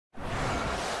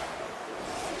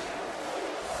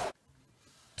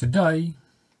Today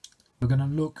we're going to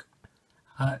look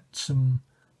at some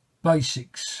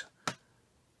basics that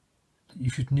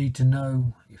you should need to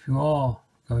know if you are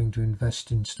going to invest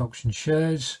in stocks and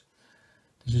shares.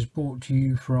 This is brought to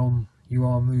you from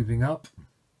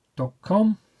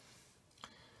youaremovingup.com.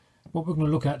 What we're going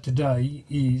to look at today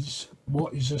is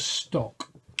what is a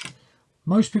stock.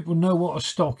 Most people know what a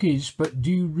stock is, but do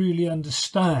you really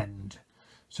understand?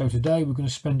 So today we're going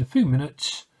to spend a few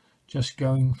minutes just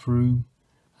going through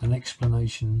an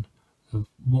explanation of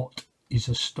what is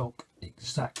a stock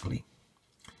exactly.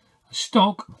 A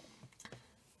stock,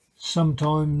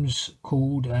 sometimes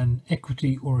called an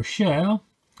equity or a share,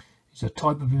 is a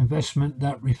type of investment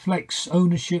that reflects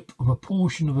ownership of a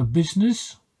portion of a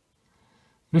business.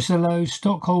 This allows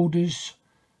stockholders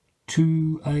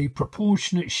to a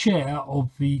proportionate share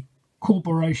of the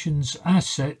corporation's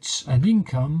assets and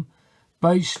income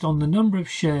based on the number of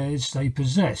shares they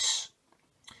possess.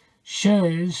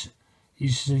 Shares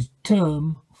is the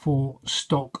term for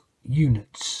stock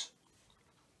units.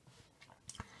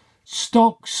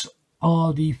 Stocks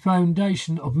are the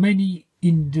foundation of many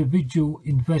individual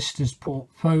investors'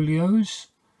 portfolios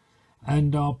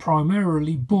and are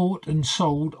primarily bought and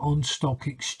sold on stock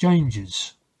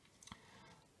exchanges,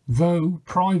 though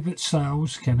private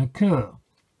sales can occur.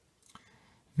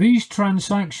 These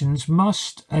transactions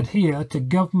must adhere to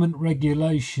government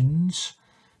regulations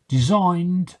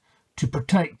designed to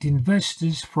protect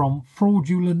investors from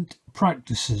fraudulent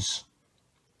practices.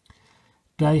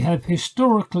 They have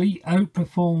historically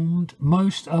outperformed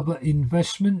most other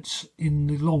investments in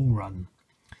the long run.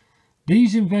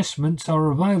 These investments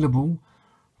are available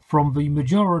from the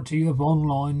majority of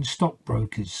online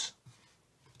stockbrokers.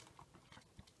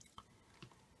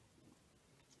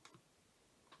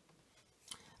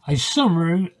 A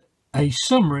summary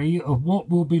of what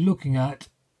we'll be looking at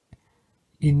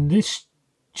in this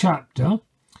chapter.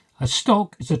 A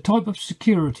stock is a type of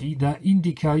security that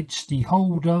indicates the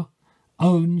holder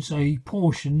owns a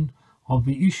portion of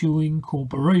the issuing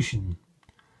corporation.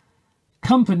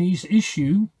 Companies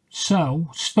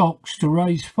sell stocks to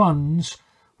raise funds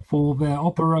for their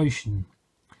operation.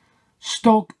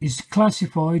 Stock is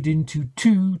classified into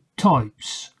two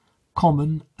types,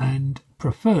 common and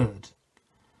preferred.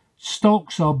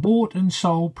 Stocks are bought and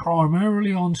sold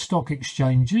primarily on stock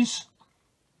exchanges,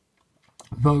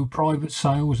 though private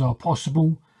sales are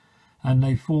possible, and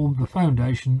they form the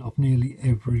foundation of nearly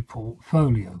every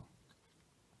portfolio.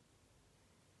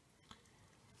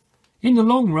 In the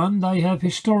long run, they have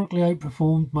historically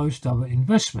outperformed most other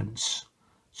investments.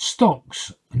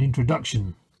 Stocks, an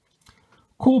introduction.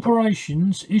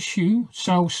 Corporations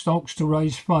sell stocks to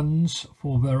raise funds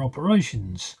for their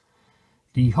operations.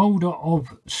 The holder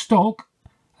of stock,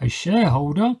 a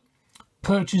shareholder,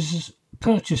 purchases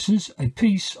a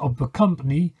piece of the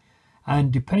company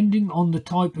and, depending on the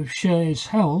type of shares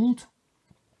held,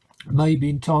 may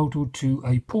be entitled to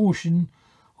a portion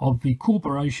of the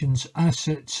corporation's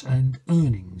assets and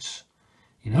earnings.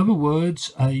 In other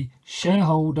words, a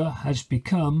shareholder has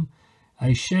become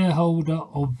a shareholder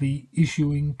of the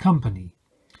issuing company.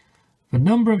 The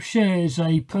number of shares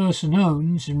a person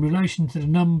owns in relation to the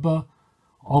number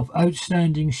of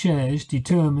outstanding shares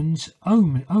determines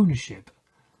ownership.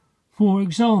 For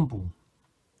example,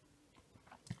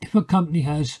 if a company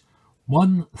has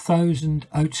 1,000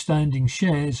 outstanding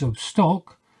shares of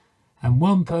stock and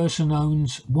one person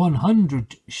owns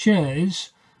 100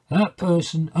 shares, that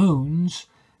person owns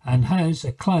and has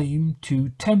a claim to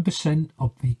 10%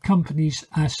 of the company's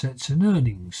assets and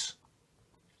earnings.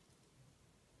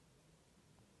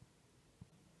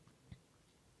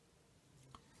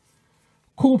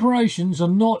 Corporations are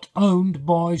not owned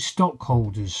by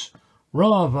stockholders.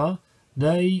 Rather,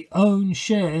 they own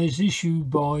shares issued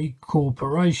by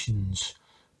corporations.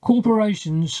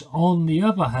 Corporations, on the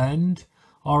other hand,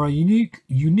 are a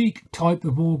unique type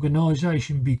of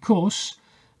organisation because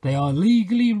they are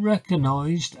legally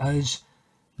recognised as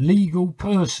legal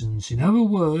persons. In other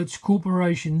words,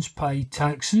 corporations pay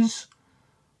taxes,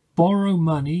 borrow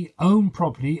money, own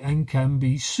property, and can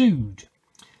be sued.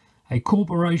 A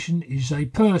corporation is a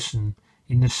person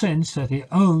in the sense that it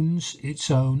owns its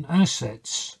own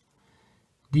assets.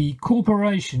 The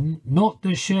corporation, not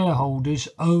the shareholders,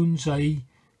 owns a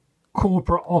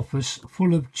corporate office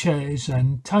full of chairs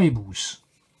and tables.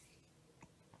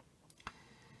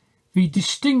 The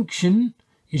distinction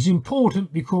is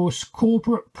important because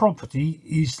corporate property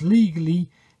is legally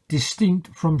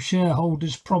distinct from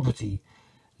shareholders' property,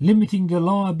 limiting the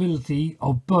liability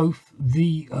of both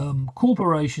the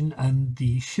corporation and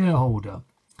the shareholder.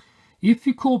 If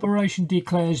the corporation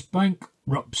declares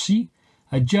bankruptcy,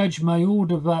 a judge may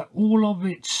order that all of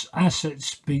its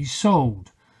assets be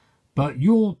sold. but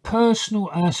your personal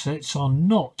assets are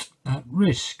not at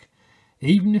risk,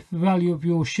 even if the value of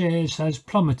your shares has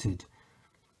plummeted.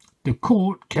 The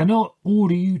court cannot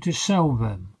order you to sell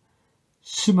them.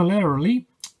 Similarly,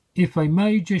 if a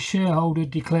major shareholder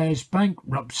declares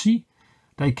bankruptcy,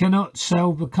 they cannot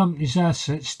sell the company's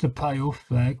assets to pay off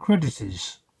their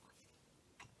creditors.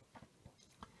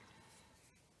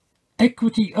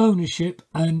 Equity ownership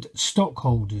and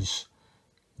stockholders.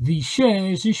 The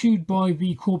shares issued by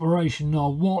the corporation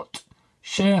are what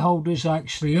shareholders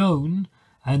actually own,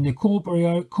 and the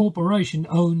corporation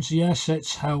owns the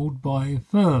assets held by a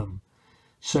firm.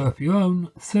 So if you own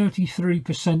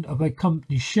 33% of a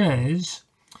company's shares,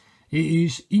 it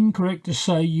is incorrect to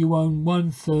say you own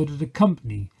 1/3 of the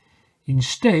company.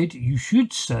 Instead, you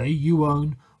should say you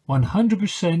own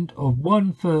 100% of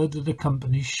 1/3 of the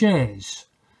company's shares.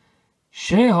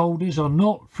 Shareholders are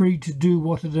not free to do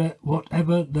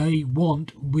whatever they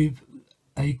want with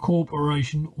a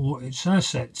corporation or its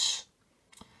assets.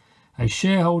 A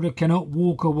shareholder cannot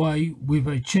walk away with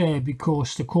a chair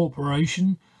because the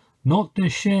corporation, not the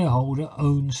shareholder,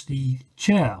 owns the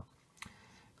chair.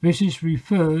 This is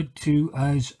referred to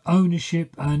as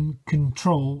ownership and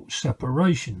control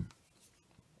separation.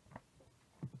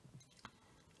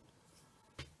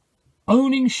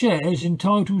 Owning shares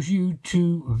entitles you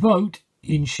to vote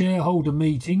in shareholder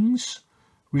meetings,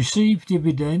 receive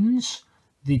dividends,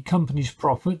 the company's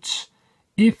profits,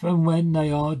 if and when they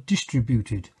are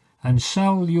distributed, and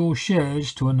sell your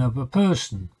shares to another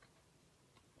person.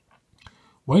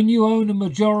 When you own a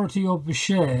majority of the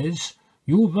shares,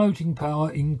 your voting power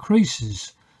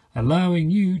increases,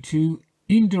 allowing you to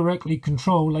indirectly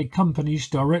control a company's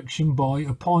direction by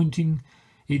appointing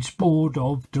its board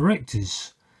of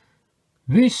directors.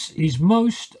 This is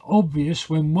most obvious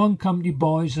when one company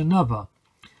buys another.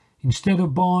 Instead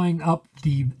of buying up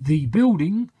the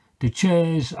building, the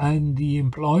chairs and the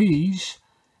employees,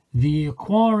 the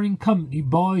acquiring company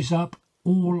buys up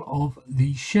all of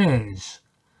the shares.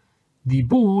 The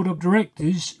board of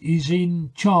directors is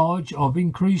in charge of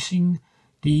increasing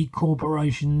the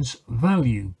corporation's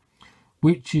value,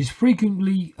 which is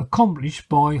frequently accomplished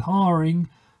by hiring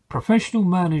professional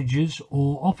managers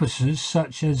or officers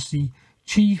such as the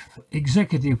Chief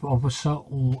Executive Officer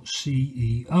or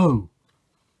CEO.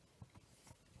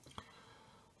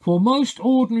 For most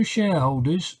ordinary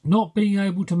shareholders, not being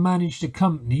able to manage the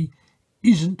company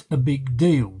isn't a big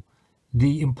deal.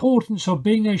 The importance of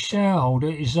being a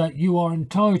shareholder is that you are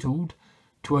entitled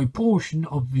to a portion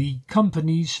of the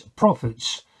company's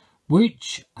profits,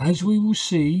 which, as we will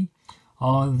see,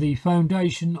 are the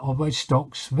foundation of a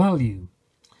stock's value.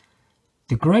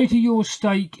 The greater your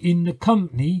stake in the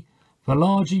company, the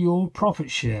larger your profit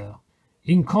share.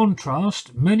 In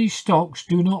contrast, many stocks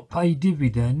do not pay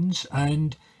dividends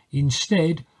and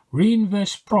instead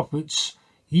reinvest profits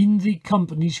in the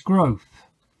company's growth.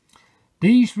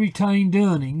 These retained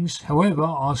earnings, however,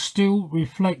 are still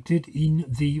reflected in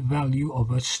the value of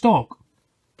a stock.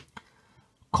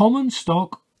 Common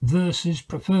stock versus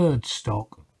preferred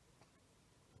stock.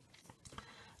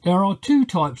 There are two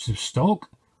types of stock,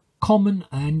 common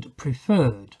and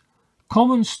preferred.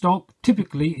 Common stock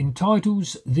typically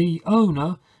entitles the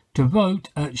owner to vote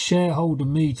at shareholder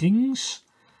meetings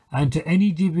and to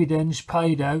any dividends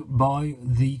paid out by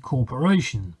the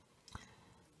corporation.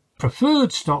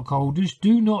 Preferred stockholders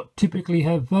do not typically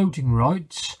have voting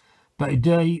rights, but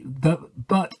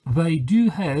they do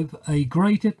have a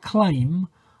greater claim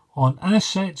on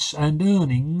assets and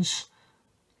earnings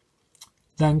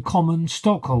than common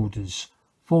stockholders.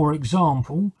 For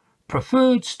example,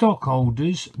 preferred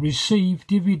stockholders receive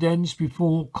dividends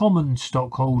before common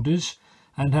stockholders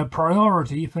and have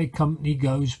priority if a company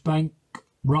goes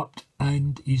bankrupt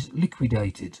and is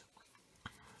liquidated.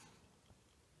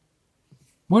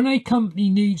 When a company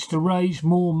needs to raise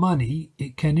more money,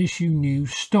 it can issue new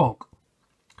stock.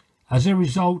 As a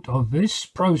result of this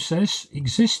process,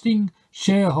 existing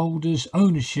shareholders'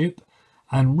 ownership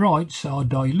and rights are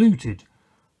diluted,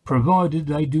 provided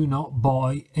they do not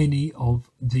buy any of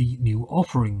the new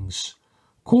offerings.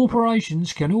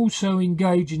 Corporations can also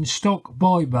engage in stock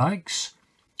buybacks,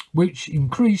 which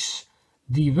increase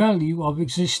the value of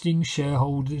existing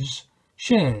shareholders'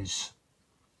 shares.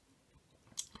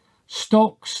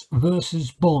 Stocks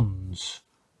versus bonds.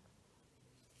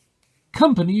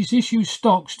 Companies issue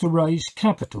stocks to raise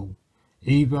capital,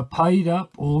 either paid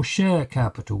up or share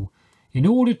capital, in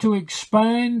order to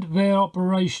expand their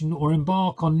operation or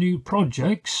embark on new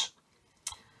projects.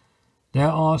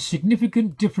 There are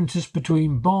significant differences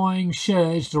between buying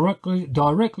shares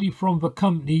directly from the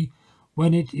company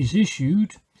when it is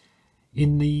issued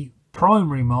in the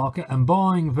primary market and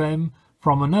buying them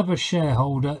from another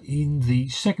shareholder in the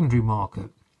secondary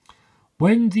market.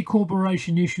 When the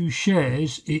corporation issues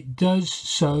shares, it does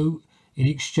so in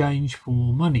exchange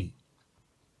for money.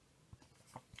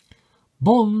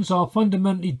 Bonds are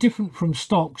fundamentally different from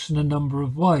stocks in a number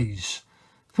of ways.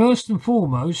 First and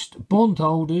foremost,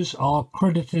 bondholders are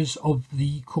creditors of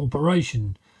the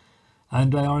corporation,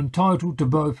 and they are entitled to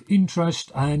both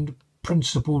interest and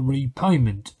principal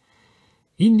repayment.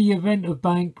 In the event of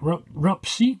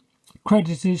bankruptcy,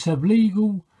 creditors have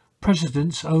legal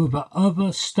precedence over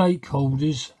other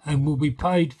stakeholders and will be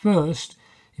paid first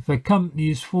if a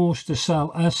company is forced to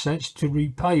sell assets to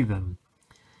repay them.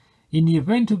 In the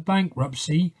event of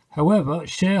bankruptcy, however,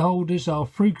 shareholders are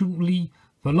frequently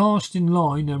the last in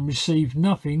line and receive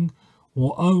nothing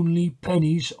or only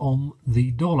pennies on the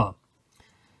dollar.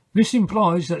 This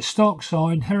implies that stocks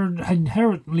are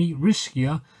inherently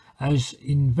riskier as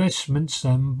investments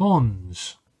than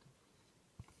bonds.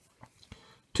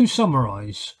 To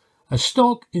summarise, a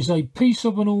stock is a piece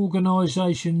of an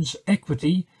organisation's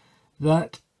equity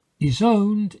that is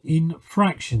owned in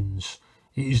fractions.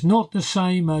 It is not the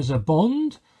same as a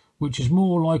bond, which is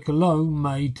more like a loan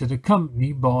made to the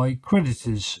company by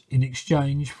creditors in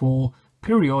exchange for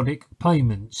periodic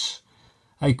payments.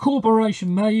 A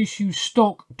corporation may issue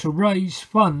stock to raise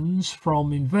funds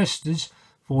from investors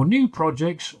for new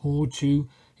projects or to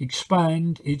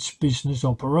expand its business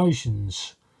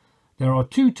operations. There are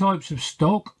two types of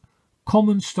stock: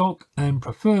 common stock and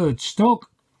preferred stock.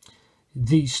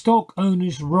 The stock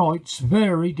owner's rights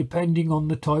vary depending on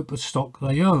the type of stock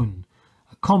they own.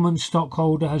 A common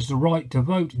stockholder has the right to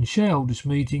vote in shareholders'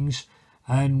 meetings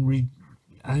and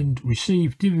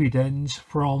receive dividends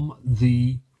from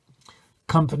the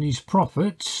company's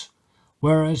profits,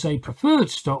 whereas a preferred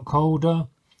stockholder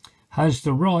has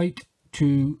the right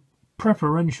to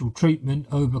preferential treatment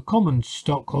over common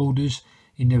stockholders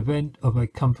in the event of a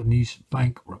company's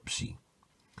bankruptcy.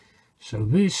 So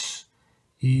this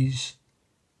is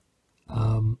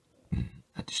a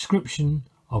description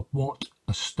of what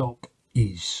a stock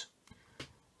is.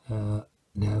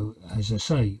 Now, as I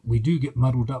say, we do get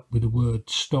muddled up with the word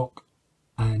stock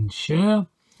and share,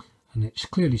 and it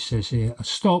clearly says here, a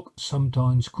stock,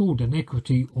 sometimes called an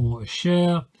equity or a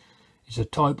share, is a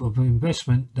type of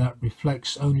investment that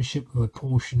reflects ownership of a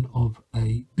portion of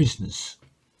a business.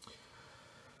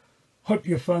 Hope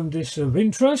you found this of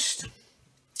interest.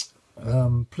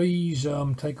 Please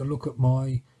take a look at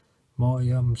my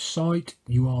site,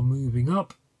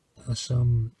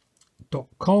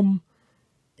 youaremovingup.com.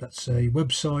 That's a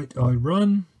website I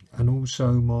run, and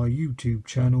also my YouTube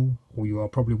channel, or you are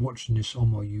probably watching this on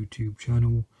my YouTube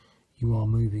channel, You Are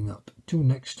Moving Up. Till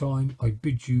next time, I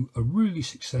bid you a really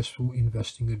successful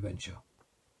investing adventure.